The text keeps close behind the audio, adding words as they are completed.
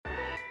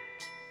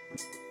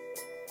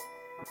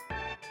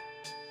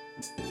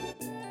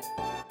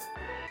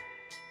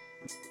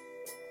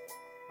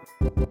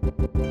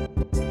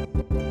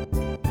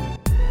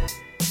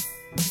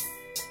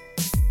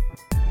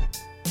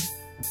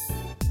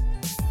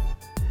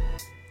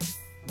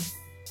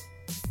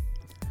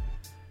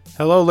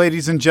Hello,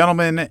 ladies and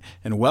gentlemen,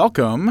 and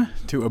welcome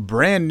to a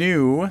brand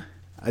new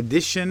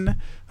edition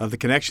of the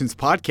Connections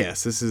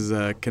Podcast. This is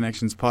a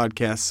Connections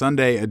Podcast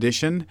Sunday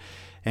edition,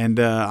 and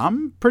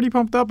I'm pretty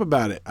pumped up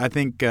about it. I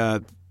think we're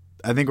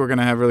going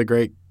to have really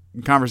great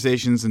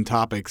conversations and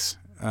topics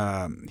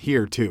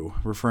here too,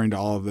 referring to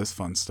all of this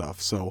fun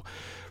stuff. So,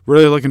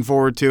 really looking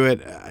forward to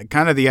it.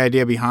 Kind of the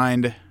idea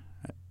behind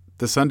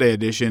the Sunday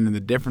edition and the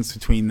difference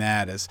between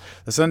that is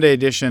the Sunday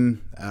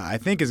edition, I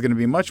think, is going to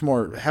be much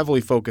more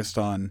heavily focused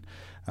on,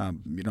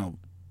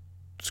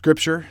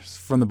 Scripture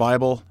from the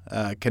Bible,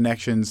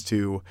 connections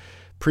to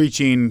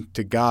preaching,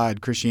 to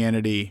God,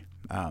 Christianity,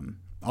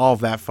 all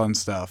of that fun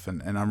stuff,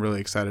 and I'm really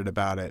excited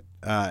about it.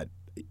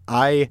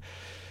 I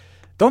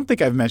don't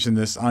think I've mentioned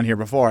this on here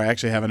before. I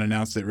actually haven't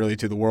announced it really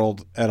to the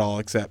world at all,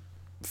 except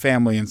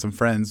family and some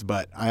friends,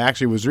 but I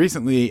actually was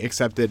recently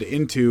accepted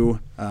into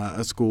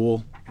a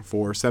school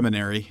for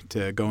seminary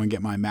to go and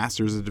get my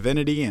Master's of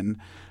Divinity, and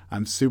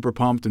I'm super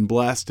pumped and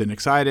blessed and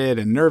excited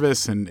and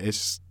nervous, and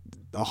it's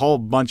a whole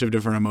bunch of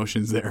different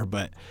emotions there,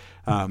 but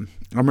I'm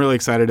really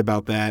excited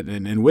about that,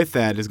 and with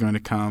that is going to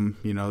come,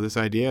 this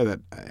idea that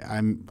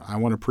I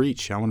want to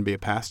preach, I want to be a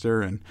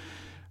pastor, and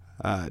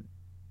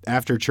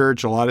after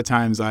church, a lot of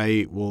times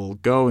I will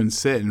go and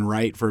sit and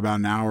write for about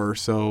an hour or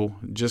so,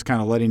 just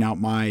kind of letting out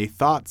my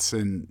thoughts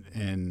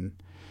and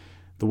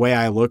the way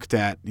I looked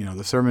at,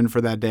 the sermon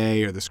for that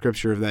day or the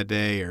scripture of that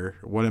day or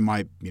what it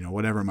might,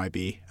 whatever it might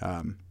be.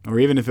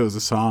 Or even if it was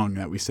a song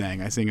that we sang.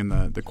 I sing in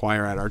the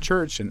choir at our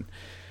church. And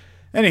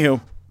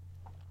anywho,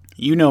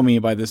 you know me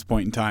by this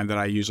point in time that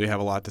I usually have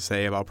a lot to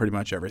say about pretty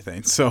much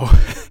everything. So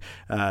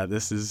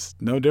this is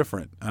no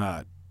different.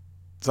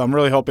 So I'm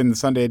really hoping the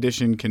Sunday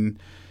edition can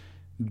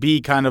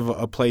be kind of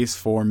a place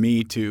for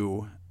me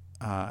to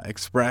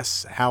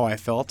express how I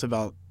felt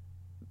about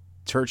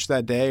church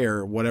that day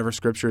or whatever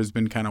scripture has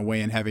been kind of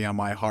weighing heavy on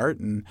my heart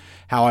and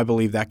how I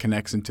believe that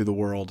connects into the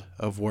world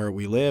of where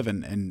we live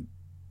and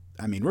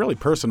I mean, really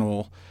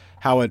personal,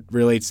 how it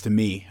relates to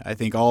me. I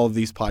think all of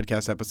these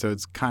podcast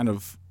episodes kind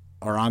of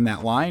are on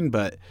that line,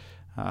 but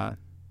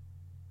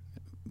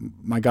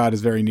my God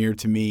is very near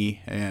to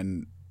me,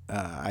 and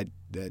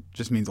it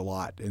just means a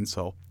lot. And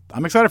so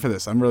I'm excited for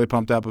this. I'm really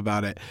pumped up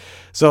about it.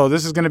 So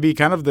this is going to be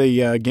kind of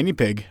the guinea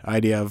pig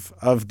idea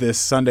of this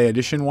Sunday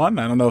edition one.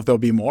 I don't know if there'll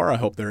be more. I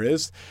hope there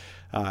is.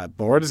 But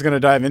we're just going to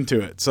dive into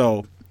it.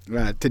 So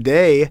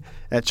today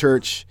at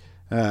church,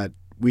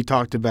 we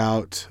talked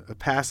about a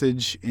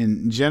passage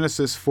in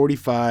Genesis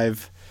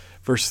 45,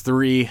 verse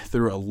 3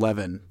 through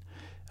 11.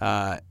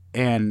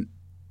 And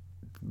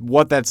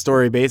what that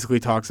story basically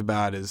talks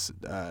about is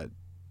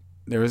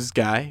there was this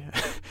guy,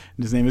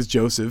 and his name is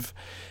Joseph,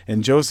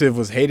 and Joseph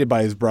was hated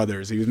by his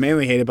brothers. He was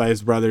mainly hated by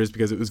his brothers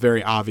because it was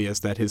very obvious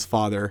that his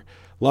father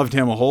loved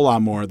him a whole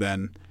lot more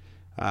than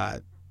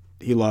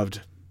he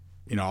loved,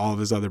 all of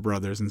his other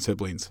brothers and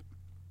siblings.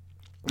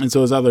 And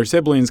so his other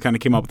siblings kind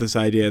of came up with this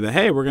idea that,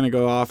 hey, we're going to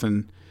go off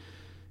and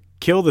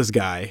kill this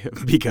guy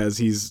because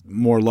he's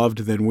more loved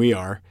than we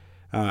are.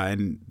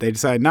 And they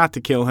decided not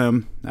to kill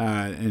him,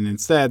 and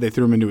instead they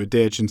threw him into a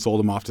ditch and sold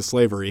him off to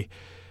slavery.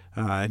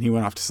 And he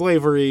went off to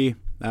slavery,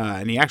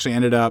 and he actually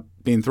ended up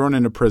being thrown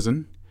into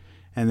prison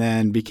and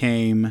then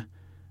became,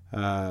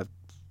 there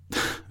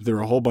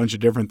were a whole bunch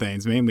of different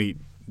things, mainly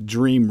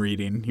dream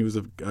reading.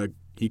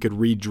 He could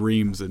read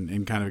dreams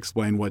and kind of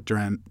explain what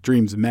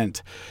dreams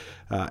meant.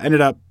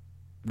 Ended up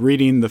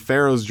reading the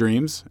Pharaoh's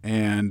dreams,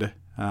 and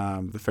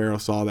the Pharaoh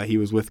saw that he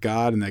was with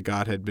God and that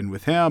God had been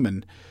with him,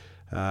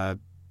 and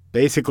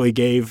basically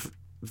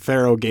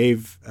Pharaoh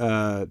gave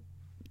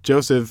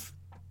Joseph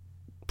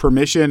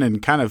permission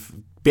and kind of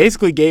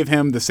basically gave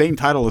him the same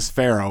title as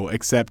Pharaoh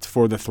except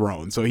for the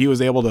throne. So he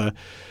was able to,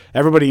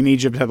 everybody in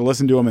Egypt had to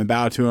listen to him and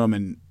bow to him,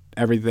 and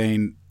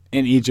everything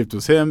in Egypt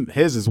was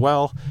his as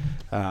well.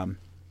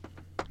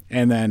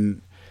 And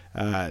then,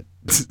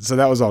 so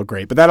that was all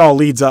great. But that all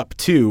leads up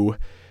to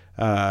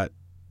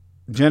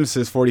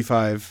Genesis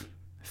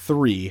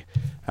 45:3,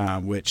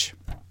 which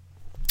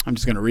I'm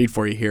just going to read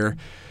for you here.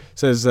 It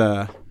says,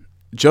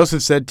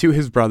 Joseph said to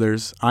his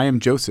brothers, I am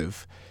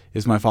Joseph.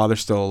 Is my father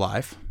still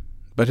alive?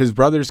 But his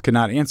brothers could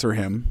not answer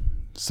him,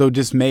 so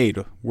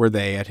dismayed were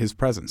they at his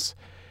presence.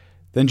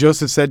 Then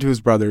Joseph said to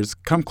his brothers,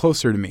 come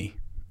closer to me.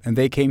 And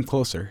they came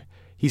closer.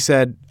 He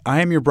said,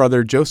 I am your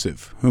brother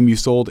Joseph, whom you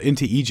sold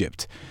into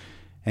Egypt.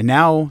 And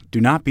now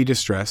do not be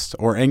distressed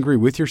or angry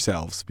with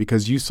yourselves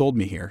because you sold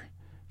me here.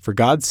 For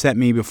God sent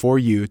me before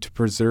you to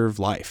preserve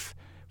life.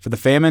 For the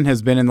famine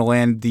has been in the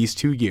land these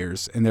 2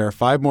 years, and there are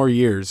 5 more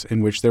years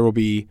in which there will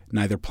be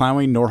neither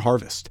plowing nor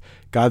harvest.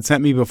 God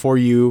sent me before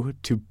you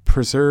to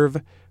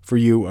preserve for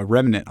you a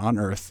remnant on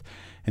earth,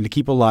 and to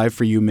keep alive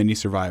for you many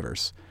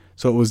survivors.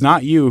 So it was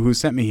not you who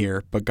sent me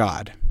here, but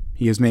God.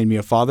 He has made me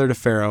a father to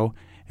Pharaoh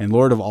and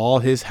lord of all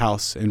his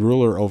house, and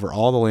ruler over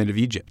all the land of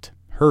Egypt.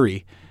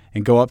 Hurry,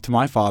 and go up to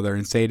my father,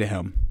 and say to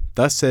him,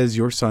 Thus says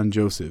your son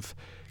Joseph,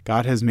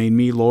 God has made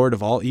me lord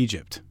of all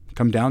Egypt.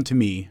 Come down to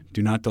me,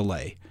 do not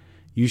delay.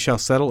 You shall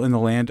settle in the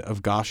land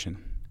of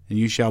Goshen, and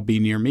you shall be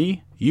near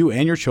me, you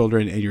and your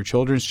children and your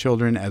children's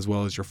children, as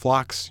well as your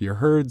flocks, your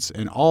herds,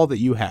 and all that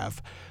you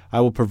have.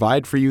 I will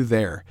provide for you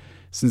there,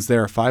 since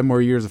there are 5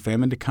 more years of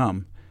famine to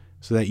come,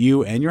 so that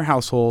you and your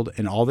household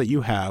and all that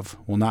you have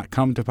will not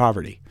come to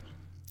poverty.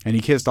 And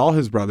he kissed all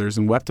his brothers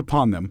and wept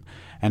upon them,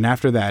 and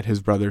after that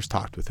his brothers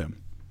talked with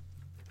him.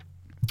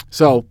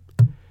 So,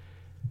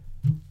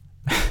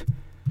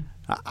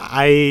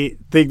 I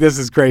think this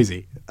is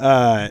crazy.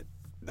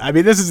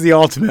 This is the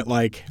ultimate,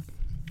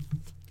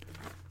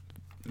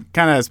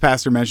 kind of as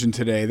Pastor mentioned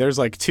today, there's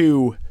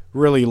 2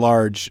 really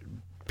large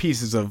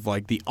pieces of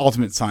the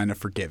ultimate sign of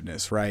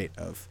forgiveness, right?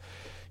 Of,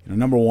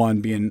 number one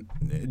being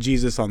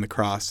Jesus on the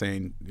cross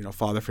saying,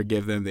 Father,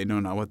 forgive them. They know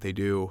not what they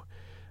do.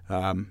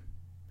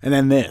 And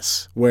then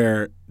this,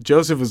 where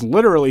Joseph was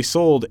literally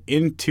sold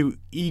into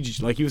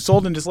Egypt. He was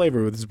sold into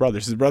slavery with his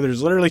brothers. His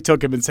brothers literally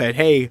took him and said,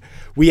 hey,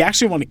 we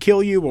actually want to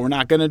kill you, but we're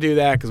not going to do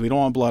that because we don't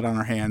want blood on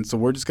our hands. So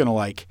we're just going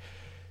to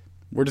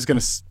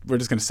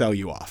sell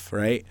you off,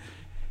 right?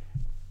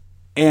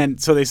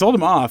 And so they sold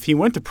him off. He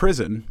went to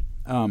prison.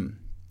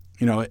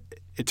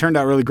 It turned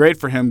out really great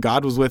for him.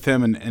 God was with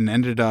him and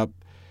ended up,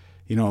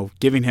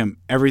 giving him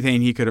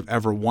everything he could have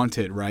ever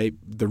wanted, right?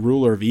 The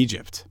ruler of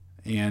Egypt.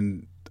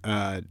 And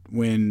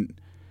when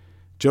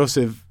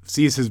Joseph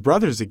sees his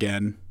brothers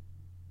again,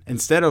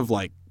 instead of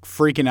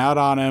freaking out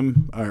on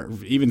him or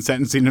even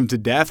sentencing him to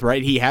death,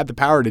 right? He had the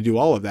power to do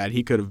all of that.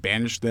 He could have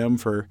banished them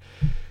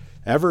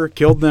forever,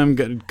 killed them,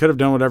 could have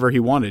done whatever he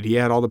wanted. He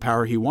had all the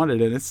power he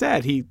wanted. And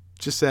instead, he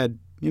just said,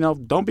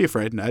 don't be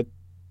afraid.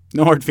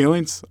 No hard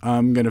feelings.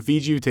 I'm going to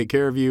feed you, take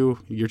care of you,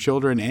 your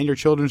children and your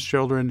children's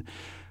children,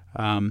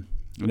 and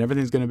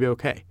everything's going to be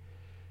okay.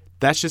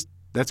 That's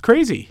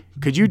crazy.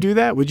 Could you do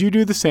that? Would you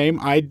do the same?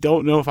 I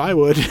don't know if I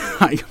would.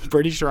 I'm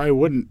pretty sure I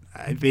wouldn't.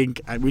 I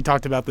think we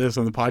talked about this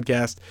on the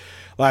podcast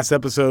last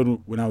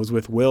episode when I was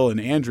with Will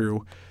and Andrew,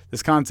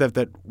 this concept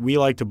that we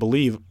like to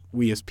believe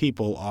we as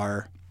people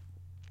are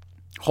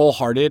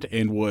wholehearted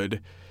and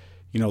would,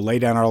 lay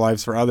down our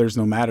lives for others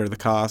no matter the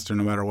cost or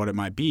no matter what it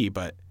might be.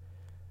 But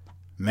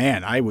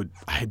man,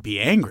 I'd be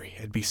angry.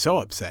 I'd be so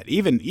upset.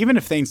 Even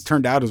if things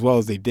turned out as well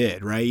as they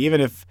did, right? Even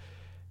if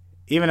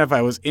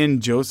I was in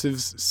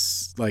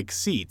Joseph's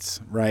seats,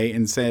 right,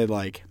 and said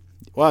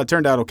well, it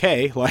turned out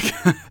okay.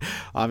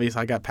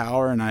 Obviously I got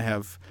power and I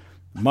have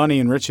money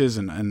and riches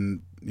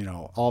and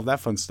all of that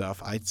fun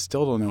stuff. I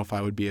still don't know if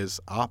I would be as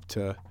apt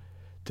to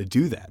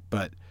do that.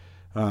 But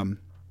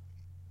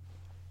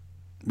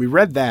we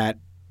read that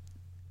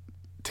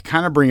to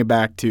kind of bring it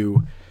back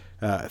to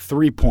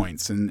 3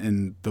 points,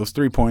 and those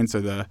 3 points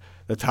are the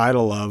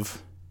title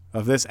of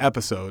this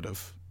episode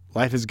of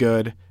Life is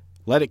Good,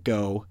 Let It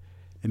Go,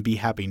 and Be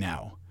Happy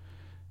Now.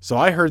 So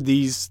I heard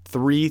these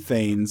 3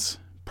 things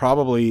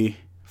probably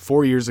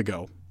 4 years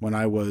ago when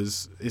I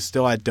was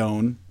still at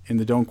Doan in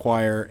the Doan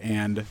choir,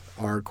 and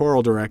our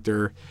choral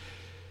director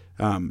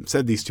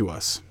said these to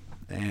us.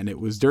 And it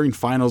was during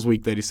finals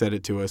week that he said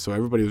it to us. So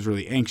everybody was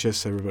really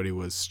anxious. Everybody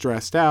was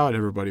stressed out.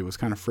 Everybody was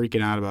kind of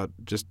freaking out about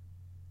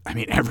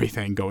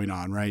everything going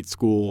on, right?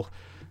 School,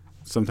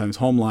 sometimes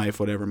home life,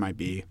 whatever it might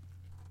be.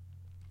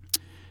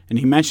 And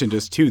he mentioned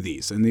us 2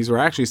 these. And these were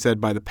actually said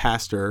by the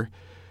pastor,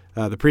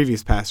 the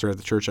previous pastor at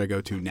the church I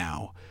go to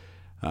now.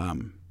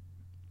 And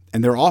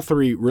they're all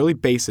 3 really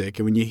basic.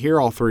 And when you hear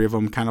all 3 of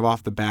them kind of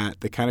off the bat,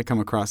 they kind of come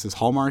across as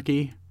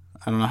hallmarky.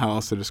 I don't know how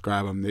else to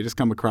describe them. They just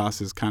come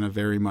across as kind of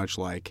very much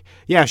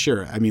yeah,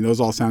 sure. Those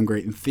all sound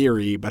great in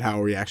theory, but how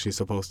are we actually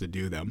supposed to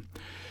do them?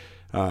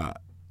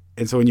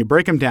 And so when you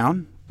break them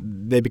down,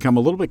 they become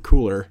a little bit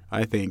cooler,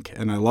 I think,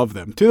 and I love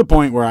them, to the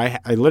point where I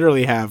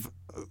literally have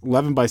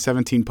 11 by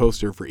 17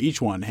 poster for each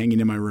one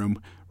hanging in my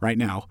room right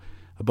now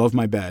above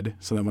my bed,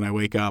 so that when I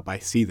wake up, I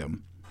see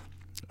them,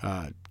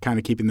 kind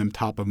of keeping them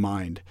top of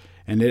mind.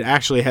 And it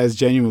actually has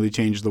genuinely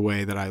changed the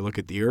way that I look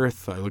at the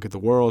earth, I look at the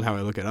world, how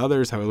I look at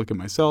others, how I look at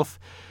myself.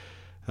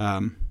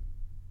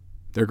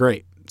 They're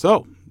great.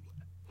 So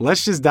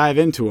let's just dive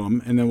into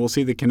them, and then we'll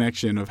see the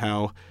connection of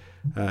how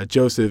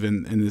Joseph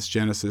and this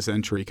Genesis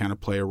entry kind of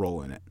play a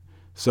role in it.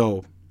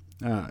 So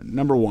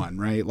number 1,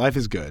 right? Life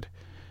is good.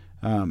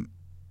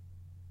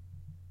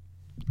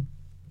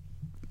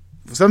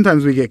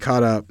 Sometimes we get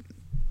caught up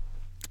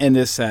in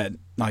this sense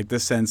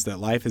that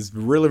life is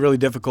really, really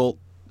difficult.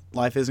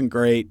 Life isn't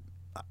great.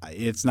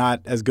 It's not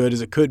as good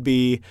as it could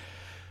be.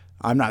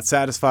 I'm not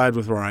satisfied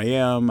with where I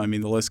am.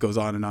 The list goes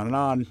on and on and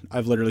on.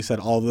 I've literally said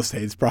all of those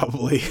things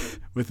probably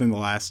within the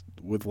last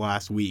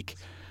week.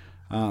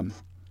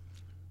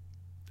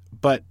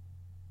 But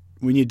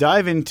when you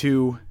dive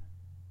into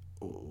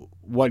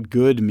what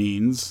good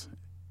means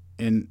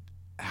and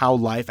how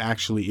life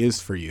actually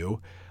is for you,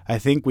 I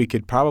think we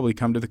could probably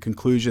come to the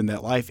conclusion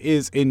that life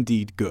is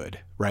indeed good,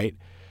 right?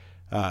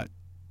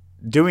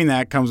 Doing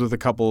that comes with a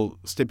couple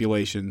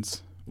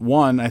stipulations.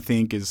 One, I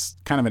think, is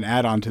kind of an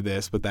add-on to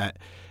this, but that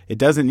it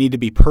doesn't need to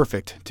be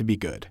perfect to be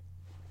good.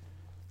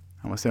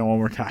 I'm going to say it one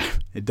more time.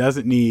 It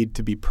doesn't need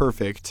to be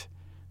perfect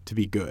to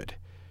be good.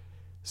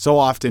 So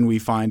often we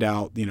find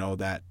out,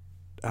 that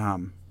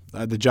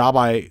the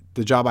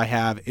job I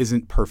have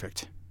isn't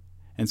perfect.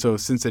 And so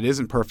since it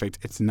isn't perfect,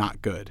 it's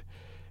not good.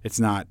 It's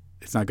not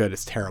good.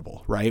 It's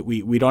terrible, right?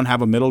 We don't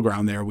have a middle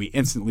ground there. We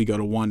instantly go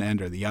to one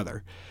end or the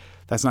other.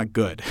 That's not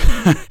good.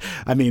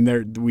 I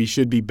mean, we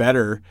should be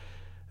better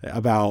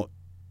about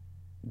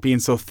being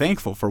so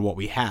thankful for what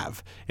we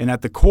have. And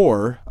at the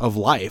core of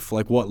life,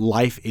 like what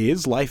life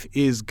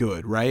is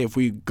good, right? If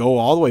we go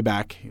all the way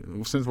back,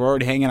 since we're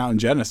already hanging out in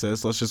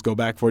Genesis, let's just go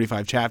back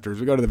 45 chapters.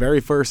 We go to the very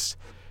first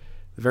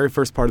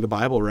part of the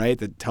Bible, right?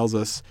 That tells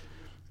us,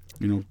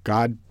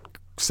 God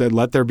said,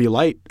 "Let there be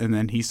light," and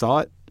then he saw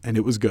it and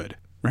it was good,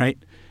 right?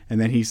 And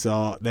then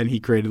he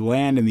created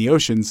land and the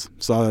oceans,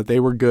 saw that they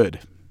were good.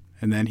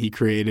 And then he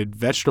created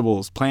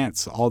vegetables,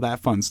 plants, all that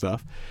fun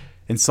stuff,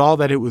 and saw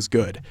that it was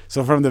good.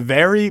 So from the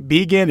very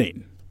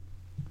beginning,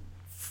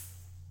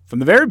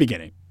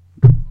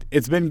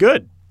 it's been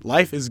good.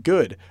 Life is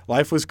good.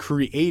 Life was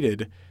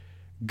created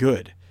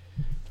good.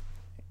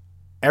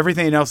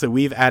 Everything else that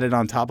we've added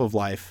on top of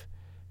life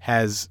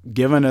has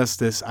given us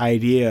this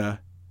idea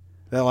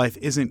that life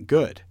isn't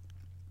good.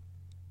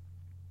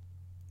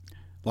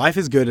 Life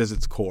is good as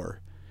its core.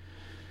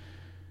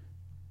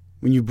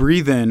 When you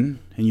breathe in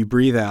and you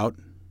breathe out,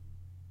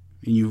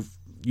 and you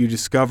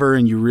discover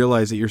and you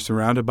realize that you're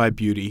surrounded by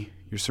beauty,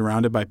 you're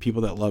surrounded by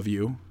people that love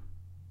you,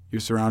 you're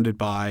surrounded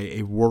by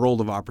a world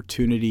of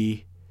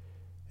opportunity,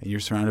 and you're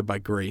surrounded by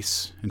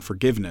grace and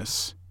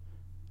forgiveness,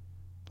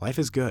 life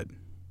is good.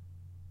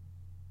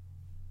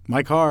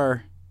 My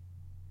car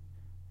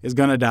is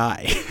going to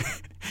die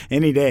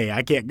any day.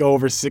 I can't go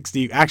over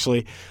 60.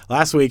 Actually,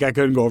 last week I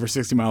couldn't go over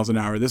 60 miles an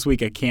hour. This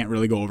week I can't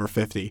really go over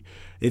 50.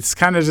 It's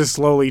kind of just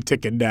slowly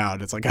ticking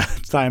down. It's like a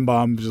time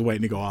bomb just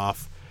waiting to go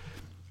off.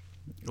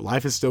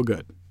 Life is still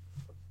good.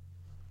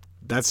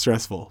 That's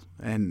stressful,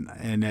 and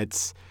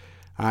it's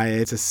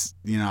very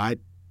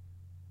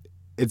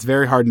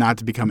hard not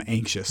to become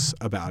anxious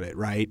about it,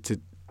 right?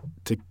 To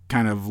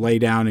kind of lay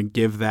down and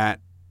give that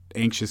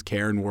anxious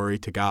care and worry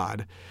to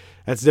God.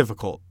 That's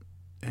difficult.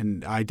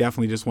 And I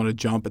definitely just want to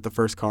jump at the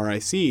first car I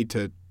see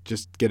to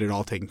just get it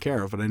all taken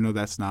care of. But I know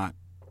it's not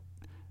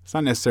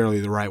necessarily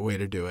the right way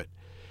to do it.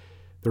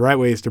 The right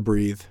way is to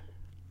breathe,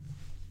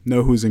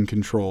 know who's in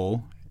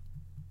control,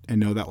 and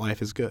know that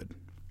life is good.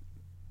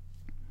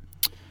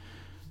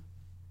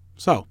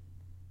 So,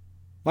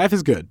 life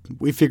is good.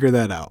 We figured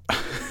that out.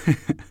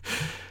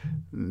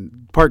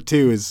 Part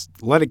 2 is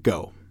let it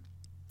go.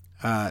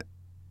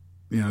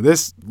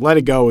 This let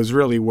it go is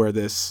really where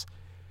this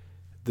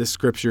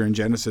scripture in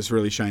Genesis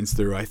really shines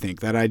through, I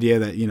think. That idea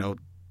that,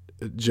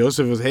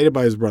 Joseph was hated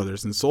by his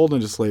brothers and sold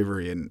into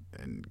slavery and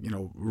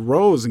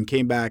rose and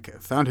came back,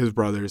 found his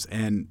brothers,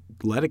 and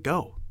let it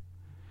go.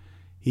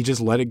 He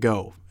just let it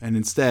go and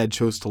instead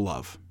chose to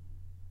love.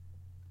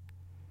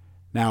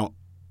 Now,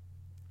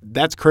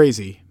 that's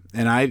crazy.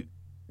 And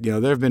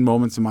there have been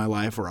moments in my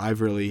life where I've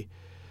really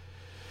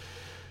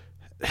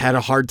had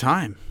a hard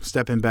time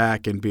stepping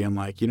back and being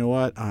like, you know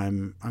what,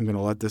 I'm going to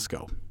let this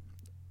go.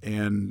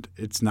 And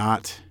it's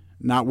not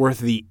worth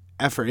the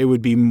effort. It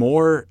would be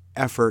more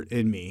effort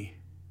in me.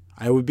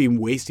 I would be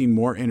wasting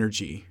more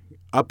energy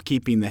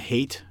upkeeping the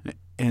hate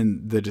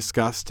and the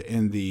disgust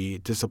and the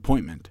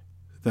disappointment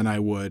than I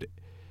would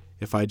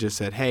if I just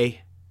said,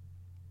 hey,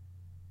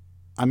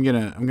 I'm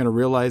gonna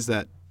realize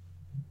that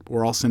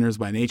we're all sinners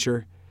by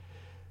nature,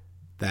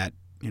 that,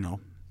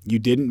 you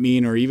didn't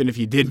mean, or even if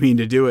you did mean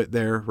to do it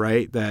there,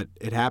 right, that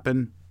it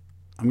happened.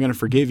 I'm going to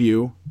forgive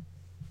you.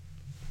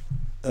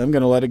 I'm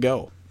going to let it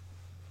go.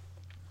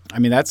 I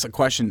mean, that's a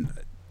question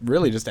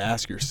really just to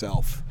ask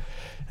yourself.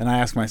 And I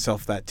ask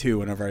myself that too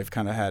whenever I've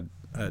kind of had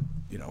a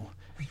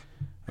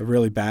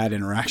really bad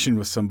interaction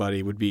with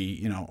somebody would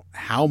be,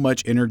 how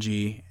much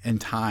energy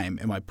and time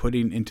am I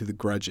putting into the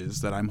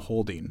grudges that I'm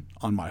holding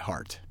on my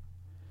heart?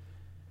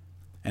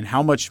 And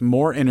how much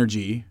more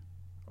energy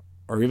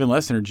or even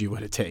less energy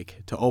would it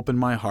take to open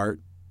my heart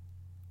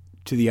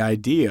to the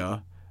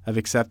idea of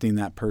accepting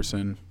that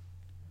person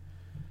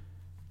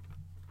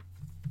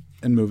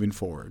and moving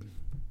forward,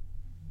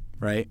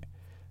 right?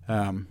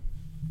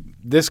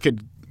 This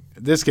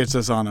gets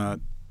us on a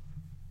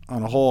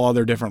whole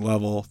other different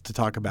level to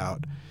talk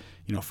about,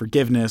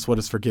 forgiveness. What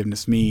does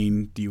forgiveness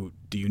mean? Do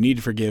you need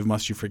to forgive?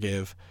 Must you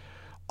forgive?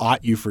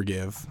 Ought you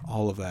forgive?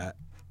 All of that.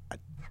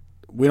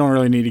 We don't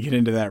really need to get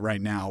into that right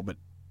now, but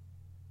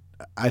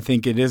I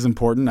think it is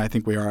important. I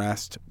think we are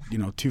asked,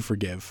 to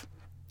forgive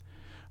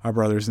our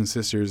brothers and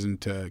sisters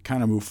and to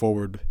kind of move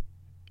forward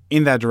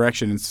in that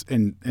direction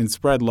and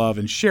spread love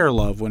and share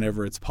love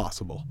whenever it's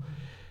possible.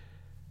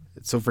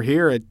 So for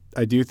here,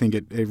 I do think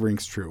it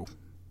rings true.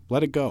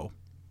 Let it go.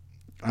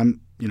 I'm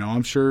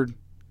sure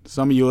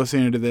some of you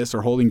listening to this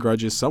are holding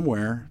grudges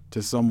somewhere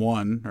to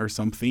someone or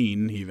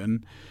something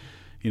even,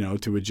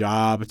 to a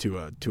job, to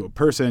a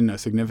person, a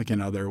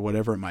significant other,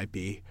 whatever it might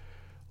be.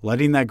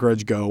 letting that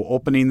grudge go,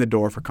 opening the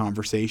door for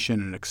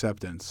conversation and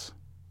acceptance.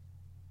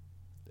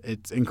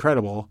 It's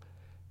incredible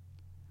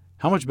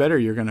how much better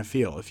you're going to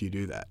feel if you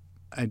do that.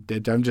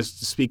 I'm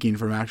just speaking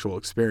from actual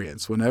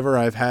experience. Whenever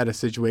I've had a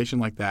situation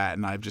like that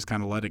and I've just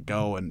kind of let it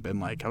go and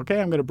been like,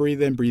 okay, I'm going to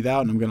breathe in, breathe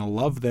out, and I'm going to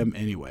love them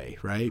anyway,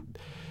 right?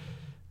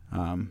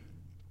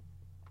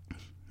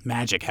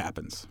 Magic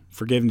happens.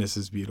 Forgiveness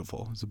is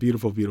beautiful. It's a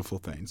beautiful, beautiful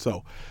thing.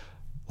 So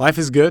life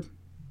is good.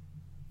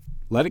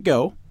 Let it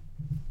go.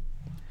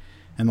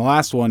 And the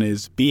last one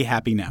is be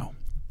happy now.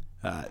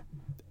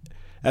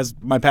 As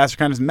my pastor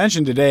kind of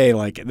mentioned today,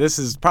 like this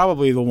is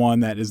probably the one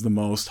that is the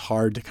most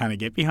hard to kind of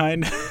get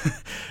behind.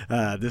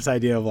 This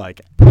idea of like,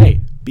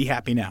 hey, be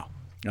happy now.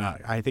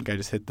 I think I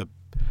just hit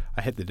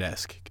the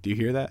desk. Do you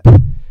hear that?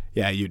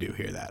 Yeah, you do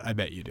hear that. I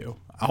bet you do.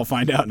 I'll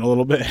find out in a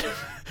little bit.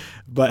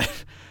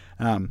 But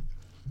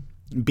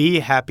be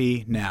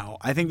happy now.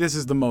 I think this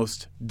is the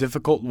most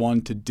difficult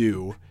one to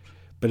do,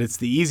 but it's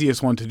the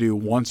easiest one to do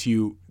once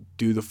you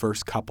do the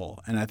first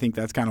couple. And I think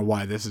that's kind of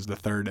why this is the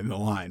third in the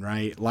line,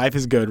 right? Life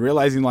is good,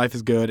 realizing life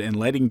is good and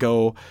letting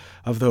go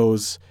of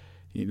those,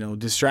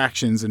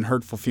 distractions and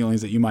hurtful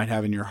feelings that you might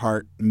have in your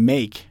heart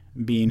make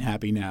being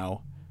happy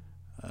now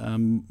a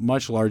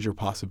much larger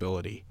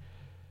possibility.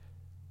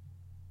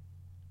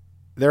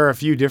 There are a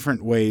few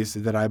different ways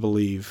that I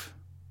believe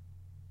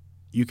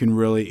you can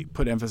really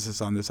put emphasis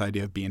on this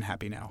idea of being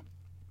happy now.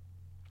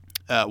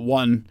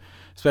 One,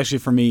 especially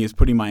for me, is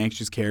putting my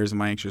anxious cares and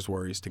my anxious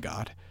worries to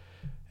God.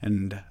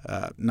 And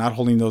not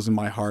holding those in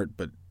my heart,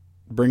 but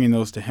bringing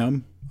those to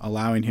Him,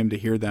 allowing Him to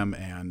hear them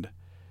and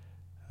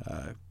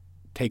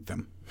take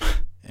them,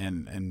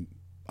 and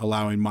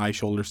allowing my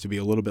shoulders to be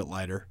a little bit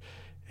lighter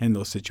in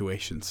those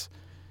situations.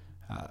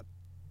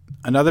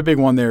 Another big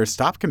one there is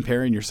stop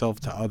comparing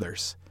yourself to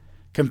others.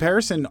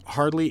 Comparison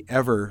hardly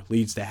ever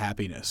leads to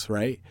happiness,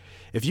 right?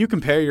 If you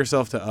compare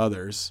yourself to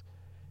others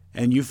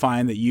and you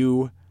find that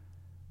you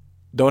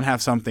don't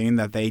have something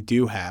that they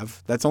do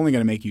have, that's only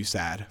going to make you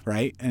sad,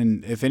 right?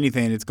 And if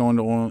anything, it's going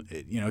to,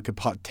 it could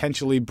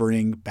potentially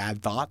bring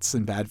bad thoughts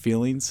and bad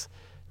feelings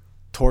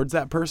towards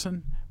that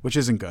person, which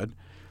isn't good.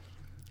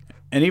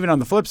 And even on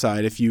the flip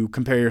side, if you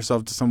compare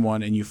yourself to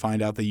someone and you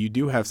find out that you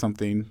do have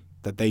something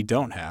that they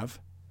don't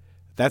have,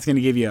 that's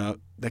going to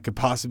that could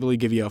possibly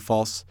give you a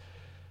false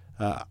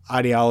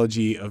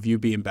ideology of you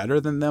being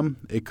better than them.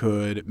 It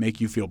could make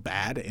you feel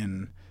bad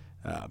and,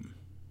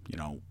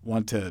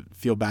 want to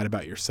feel bad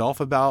about yourself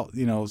about,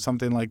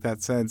 something like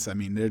that sense. I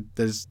mean,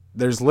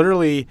 there's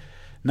literally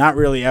not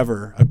really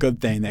ever a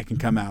good thing that can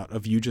come out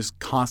of you just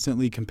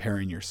constantly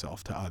comparing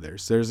yourself to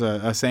others. There's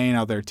a saying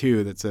out there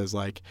too that says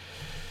like,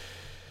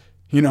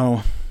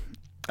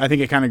 I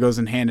think it kind of goes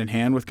in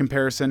hand with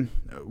comparison.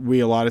 We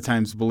a lot of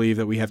times believe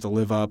that we have to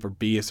live up or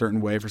be a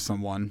certain way for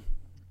someone,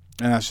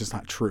 and that's just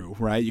not true,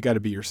 right? You got to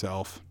be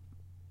yourself.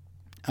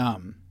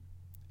 And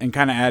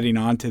kind of adding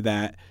on to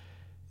that,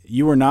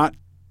 you are not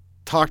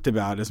talked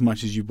about as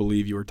much as you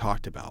believe you were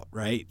talked about,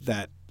 right?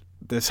 That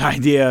this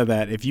idea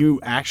that if you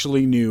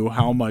actually knew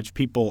how much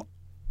people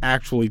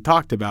actually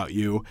talked about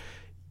you,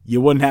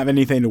 you wouldn't have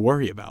anything to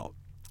worry about.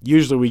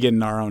 Usually we get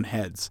in our own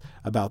heads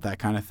about that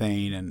kind of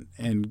thing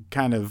and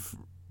kind of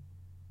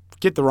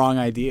get the wrong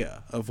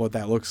idea of what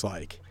that looks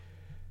like.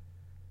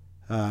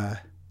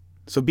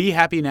 So be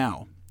happy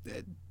now.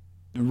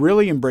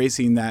 Really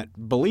embracing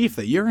that belief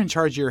that you're in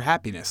charge of your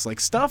happiness. Like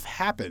stuff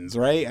happens,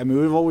 right? I mean,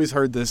 we've always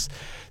heard this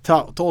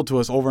told to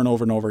us over and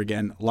over and over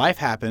again. Life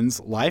happens.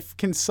 Life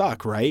can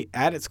suck, right?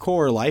 At its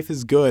core, life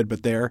is good,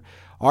 but there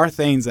are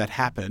things that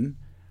happen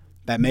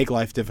that make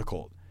life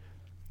difficult.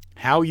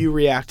 How you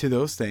react to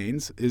those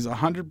things is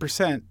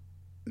 100%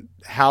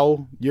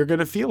 how you're going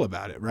to feel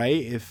about it,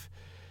 right? If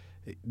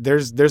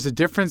there's a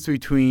difference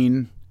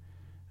between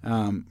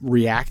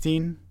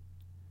reacting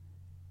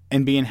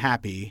and being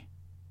happy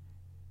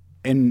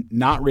and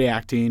not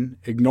reacting,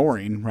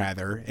 ignoring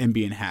rather, and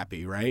being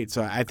happy, right?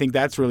 So I think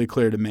that's really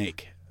clear to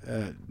make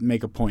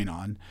a point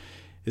on,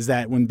 is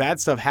that when bad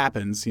stuff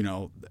happens,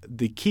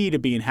 the key to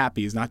being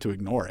happy is not to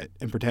ignore it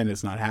and pretend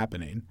it's not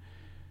happening.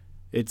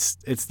 It's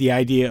the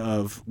idea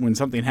of when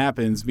something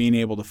happens, being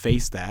able to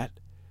face that,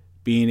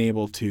 being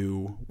able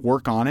to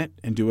work on it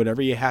and do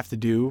whatever you have to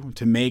do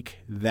to make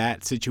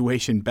that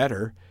situation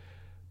better,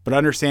 but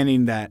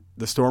understanding that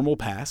the storm will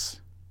pass.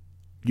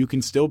 You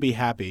can still be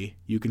happy.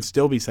 You can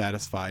still be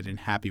satisfied and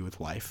happy with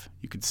life.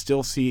 You can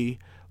still see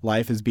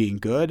life as being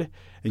good,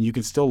 and you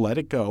can still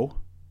let go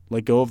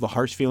of the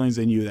harsh feelings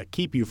in you that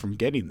keep you from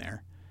getting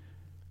there,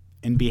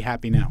 and be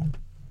happy now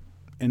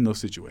in those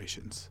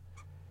situations.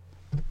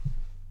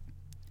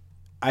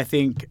 I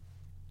think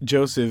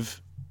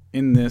Joseph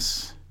in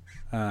this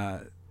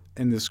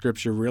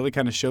scripture really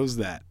kind of shows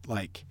that,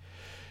 like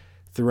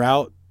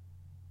throughout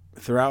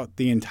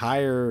the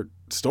entire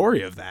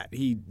story of that,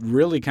 he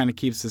really kind of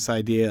keeps this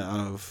idea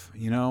of,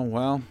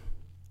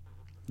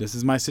 this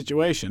is my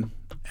situation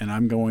and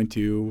I'm going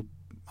to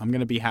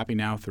be happy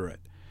now through it,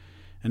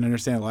 and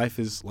understand life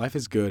is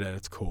good at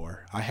its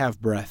core. I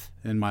have breath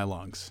in my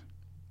lungs.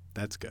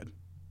 That's good.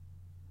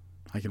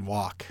 I can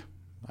walk.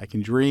 I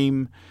can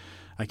dream.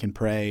 I can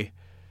pray.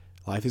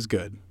 Life is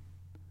good.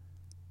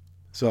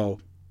 So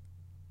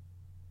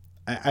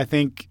I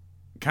think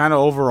kind of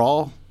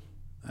overall,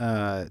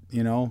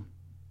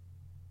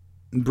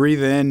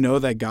 breathe in, know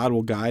that God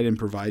will guide and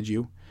provide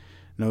you.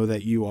 Know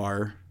that you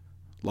are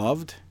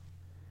loved.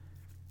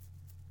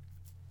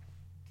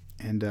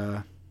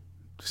 And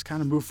just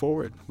kind of move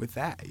forward with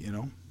that,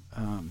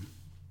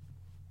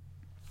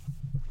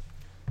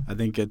 I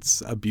think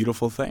it's a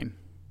beautiful thing.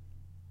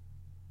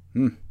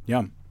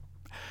 Yum.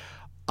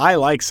 I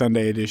like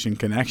Sunday Edition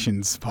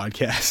Connections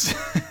podcast.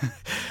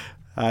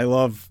 I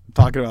love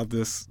talking about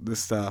this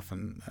stuff.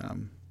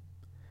 And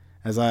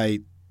as I,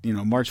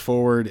 march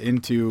forward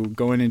into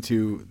going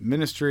into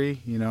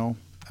ministry,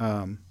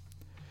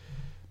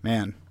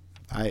 man,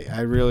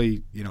 I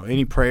really,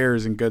 any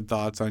prayers and good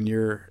thoughts on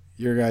your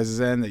guys'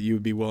 end that you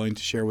would be willing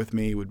to share with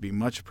me would be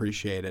much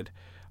appreciated.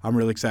 I'm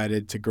really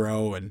excited to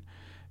grow and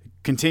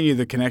continue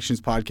the Connections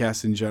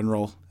podcast in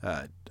general.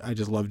 I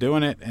just love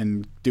doing it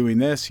and doing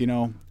this,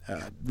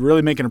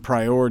 really making a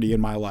priority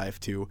in my life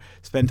to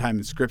spend time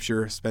in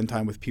Scripture, spend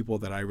time with people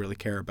that I really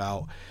care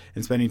about,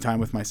 and spending time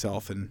with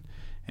myself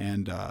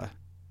and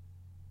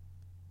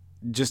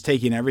just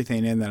taking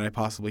everything in that I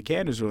possibly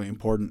can is really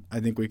important. I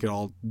think we could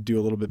all do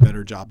a little bit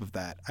better job of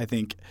that. I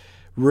think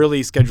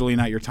really scheduling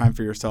out your time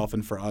for yourself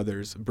and for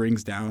others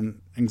brings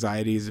down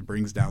anxieties. It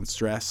brings down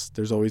stress.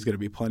 There's always going to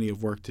be plenty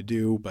of work to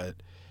do, but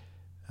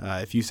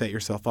if you set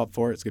yourself up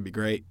for it, it's going to be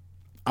great.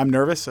 I'm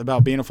nervous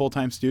about being a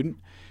full-time student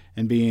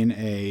and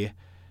being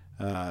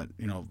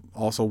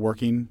also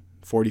working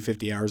 40,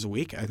 50 hours a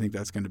week. I think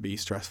that's going to be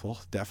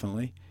stressful,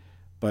 definitely,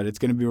 but it's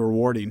going to be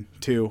rewarding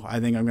too. I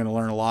think I'm going to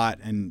learn a lot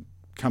and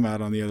come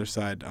out on the other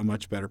side a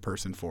much better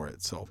person for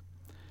it. So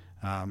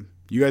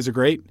you guys are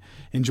great.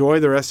 Enjoy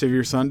the rest of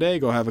your Sunday.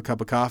 Go have a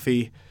cup of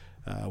coffee,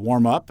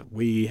 warm up.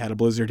 We had a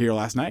blizzard here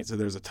last night, so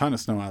there's a ton of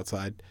snow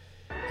outside.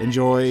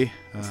 Enjoy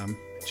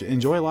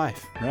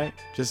life, right?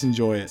 Just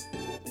enjoy it.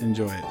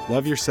 Enjoy it.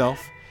 Love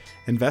yourself,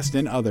 invest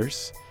in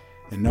others,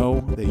 and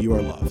know that you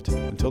are loved.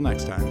 Until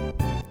next time,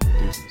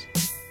 deuces.